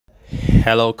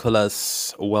Hello,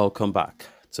 colors. Welcome back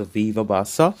to Viva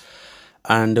Barca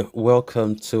and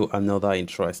welcome to another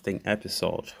interesting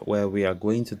episode where we are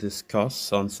going to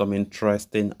discuss on some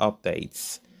interesting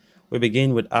updates. We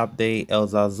begin with Abde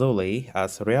Ezalzouli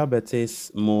as Real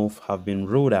Betis' move have been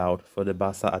ruled out for the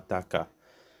Barca attacker.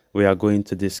 We are going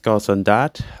to discuss on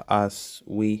that as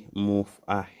we move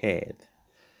ahead.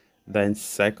 Then,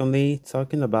 secondly,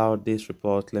 talking about this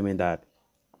report claiming that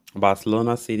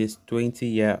Barcelona City's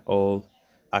 20-year-old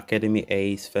academy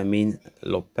ace Fermine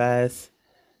Lopez,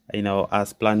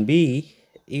 as plan B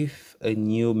if a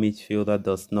new midfielder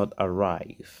does not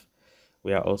arrive.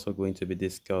 We are also going to be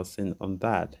discussing on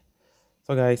that.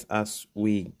 So guys, as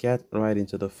we get right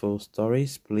into the full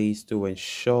stories, please do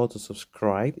ensure to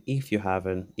subscribe if you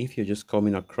haven't. If you're just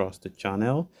coming across the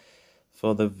channel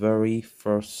for the very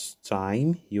first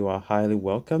time, you are highly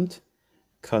welcomed.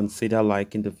 Consider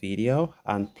liking the video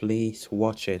and please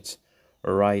watch it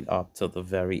right up to the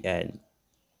very end.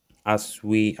 As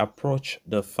we approach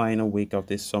the final week of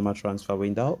this summer transfer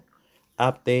window,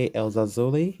 Abde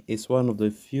Ezalzouli is one of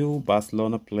the few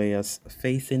Barcelona players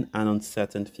facing an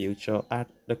uncertain future at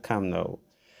the Camp Nou.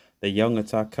 The young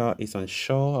attacker is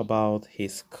unsure about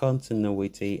his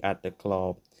continuity at the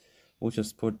club, which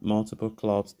has put multiple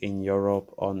clubs in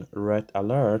Europe on red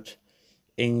alert,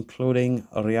 including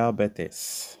Real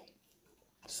Betis.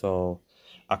 So,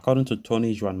 according to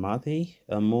Tony Juanmati,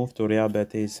 a move to Real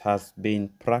Betis has been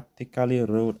practically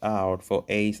ruled out for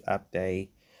Ace Abde,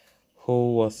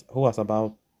 who has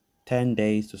about 10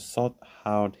 days to sort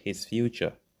out his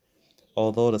future.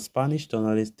 Although the Spanish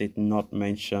journalist did not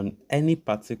mention any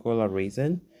particular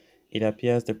reason, it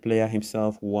appears the player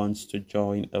himself wants to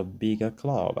join a bigger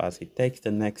club as he takes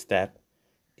the next step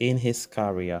in his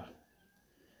career.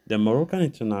 The Moroccan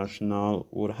international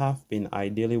would have been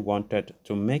ideally wanted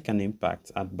to make an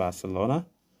impact at Barcelona,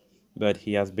 but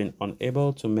he has been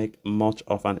unable to make much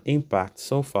of an impact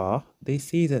so far this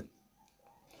season.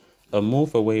 A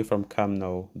move away from Camp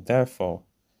Nou, therefore,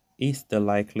 is the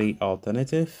likely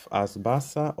alternative as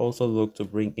Barca also look to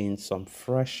bring in some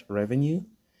fresh revenue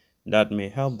that may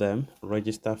help them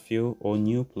register few or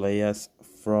new players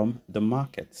from the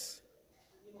markets.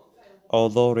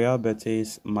 Although Real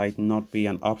Betis might not be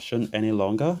an option any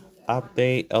longer,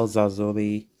 Abde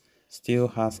Ezalzouli still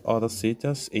has other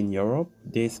suitors in Europe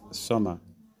this summer.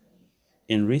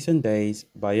 In recent days,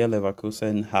 Bayer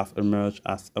Leverkusen have emerged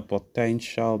as a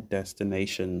potential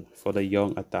destination for the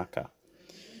young attacker.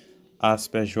 As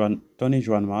per Tony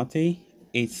Juanmati,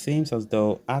 it seems as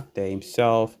though Abde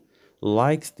himself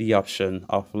likes the option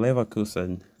of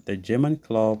Leverkusen. The German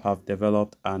club have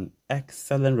developed an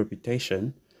excellent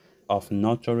reputation of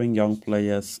nurturing young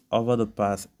players over the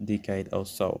past decade or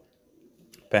so.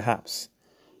 Perhaps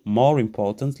more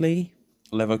importantly,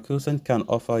 Leverkusen can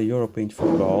offer European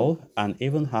football and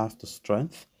even have the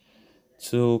strength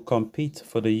to compete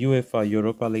for the UEFA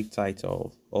Europa League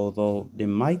title, although they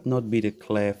might not be the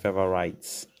clear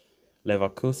favorites.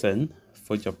 Leverkusen,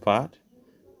 for their part,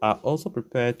 are also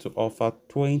prepared to offer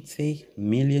 20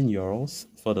 million euros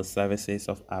for the services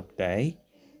of Abde,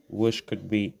 which could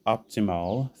be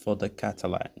optimal for the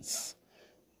Catalans.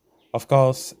 Of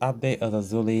course, Abde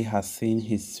Ezalzouli has seen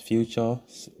his future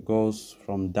goes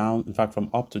from down, in fact, from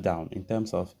up to down in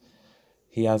terms of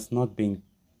he has not been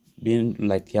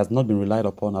he has not been relied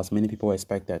upon as many people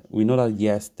expected. We know that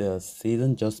yes, the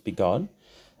season just begun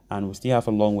and we still have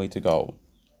a long way to go.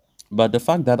 But the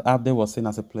fact that Abde was seen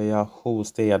as a player who will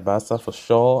stay at Barca for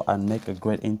sure and make a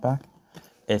great impact,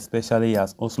 especially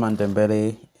as Ousmane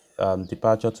Dembele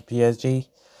departure to PSG.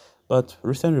 But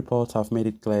recent reports have made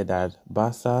it clear that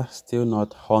Barca still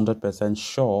not 100%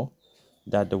 sure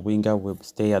that the winger will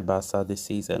stay at Barca this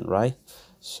season, right?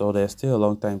 So there's still a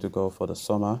long time to go for the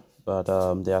summer. But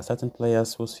there are certain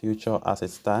players whose future, as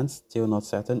it stands, still not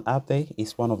certain. Abde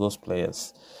is one of those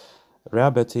players.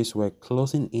 Real Betis were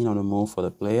closing in on a move for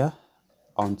the player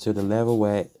until the level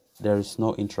where there is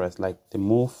no interest. Like the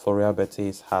move for Real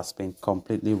Betis has been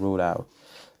completely ruled out.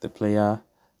 The player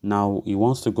now he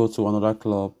wants to go to another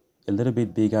club a little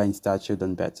bit bigger in stature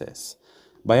than Betis.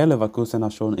 Bayer Leverkusen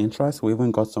have shown interest. We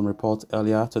even got some reports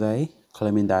earlier today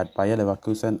claiming that Bayer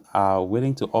Leverkusen are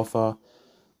willing to offer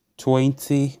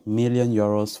 20 million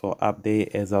euros for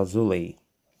Abde Ezalzouli.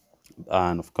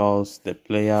 And of course, the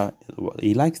player,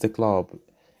 he likes the club.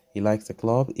 He likes the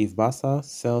club. If Barca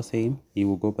sells him, he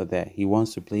will go by there. He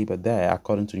wants to play by there,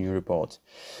 according to new reports.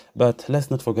 But let's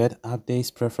not forget,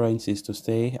 Abde's preference is to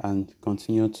stay and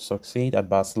continue to succeed at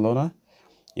Barcelona.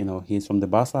 He's from the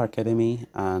Barca Academy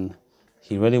and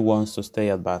he really wants to stay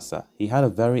at Barca. He had a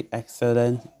very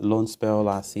excellent loan spell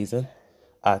last season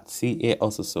at CA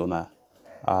Osasuna.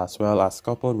 as well as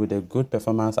coupled with a good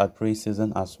performance at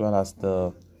preseason as well as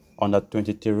the under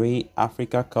 23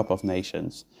 Africa Cup of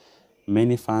Nations.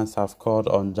 Many fans have called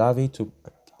on Javi to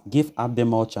give Abde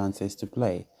more chances to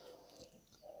play.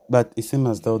 But it seems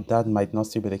as though that might not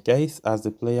still be the case, as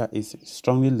the player is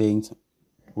strongly linked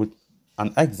with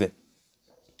an exit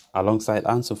alongside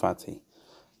Ansu Fati.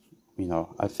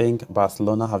 I think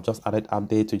Barcelona have just added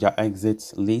Abde to their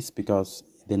exit list because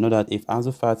they know that if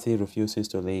Ansu Fati refuses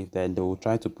to leave, then they will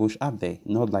try to push Abde.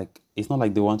 It's not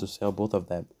like they want to sell both of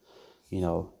them. You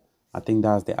know, I think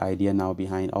that's the idea now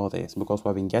behind all this because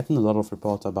we've been getting a lot of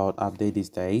reports about Abde these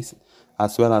days,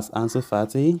 as well as Ansu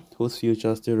Fati, whose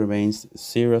future still remains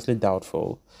seriously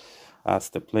doubtful as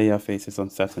the player faces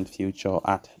uncertain future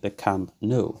at the Camp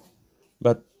Nou.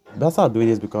 But Barca are doing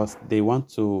this because they want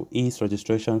to ease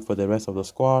registration for the rest of the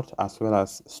squad as well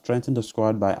as strengthen the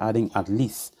squad by adding at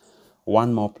least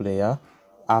one more player.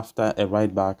 After a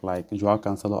right back like Joao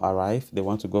Cancelo arrived, they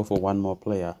want to go for one more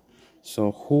player.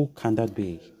 So who can that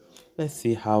be? Let's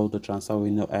see how the transfer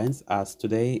window ends, as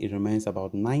today it remains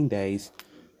about 9 days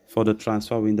for the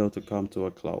transfer window to come to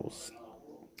a close.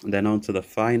 Then on to the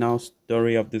final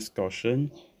story of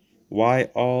discussion, why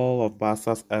all of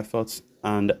Barca's efforts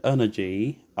and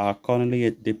energy are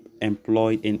currently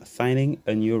employed in signing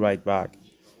a new right back.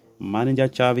 Manager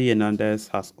Xavi Hernandez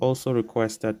has also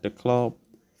requested the club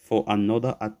for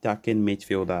another attacking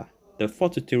midfielder. The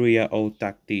 43-year-old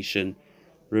tactician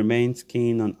remains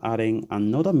keen on adding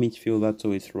another midfielder to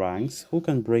his ranks who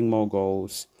can bring more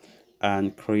goals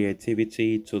and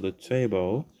creativity to the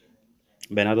table.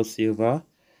 Bernardo Silva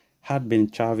had been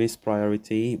Xavi's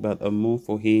priority, but a move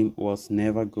for him was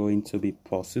never going to be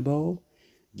possible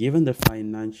given the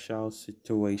financial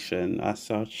situation. As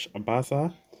such,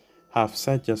 Barca have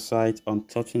set their sights on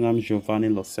Tottenham Giovanni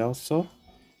Lo Celso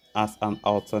as an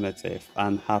alternative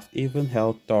and have even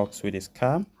held talks with his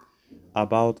camp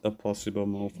about a possible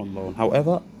move on loan.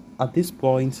 However, at this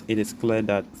point, it is clear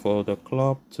that for the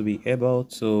club to be able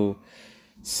to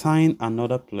sign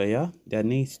another player, there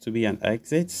needs to be an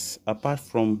exit apart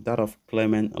from that of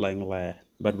Clement Lenglet.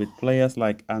 But with players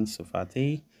like Ansu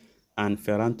Fati and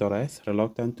Ferran Torres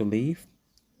reluctant to leave,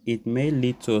 it may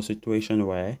lead to a situation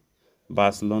where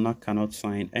Barcelona cannot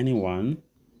sign anyone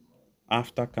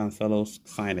after Cancelo's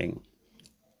signing.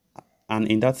 And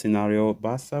in that scenario,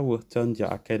 Barca will turn their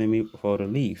academy for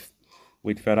relief,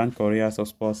 with Ferran Correa's of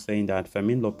Sports saying that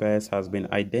Fermine Lopez has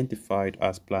been identified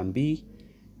as Plan B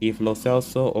if Lo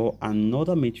Celso or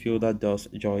another midfielder does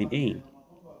join in.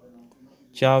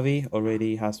 Xavi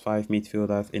already has 5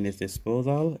 midfielders in his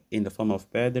disposal in the form of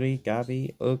Pedri,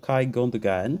 Gavi, Ilkay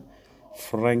Gundogan,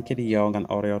 Frankie de Jong, and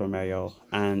Oriol Romeo.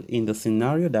 And in the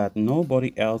scenario that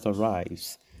nobody else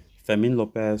arrives, Fermin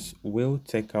Lopez will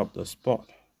take up the spot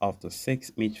of the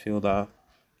 6th midfielder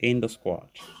in the squad.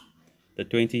 The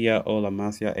 20-year-old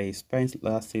Amasia A spent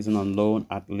last season on loan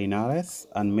at Linares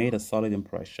and made a solid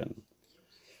impression.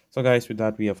 So guys, with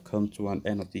that, we have come to an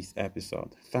end of this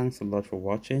episode. Thanks a lot for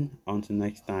watching. Until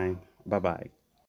next time, bye bye.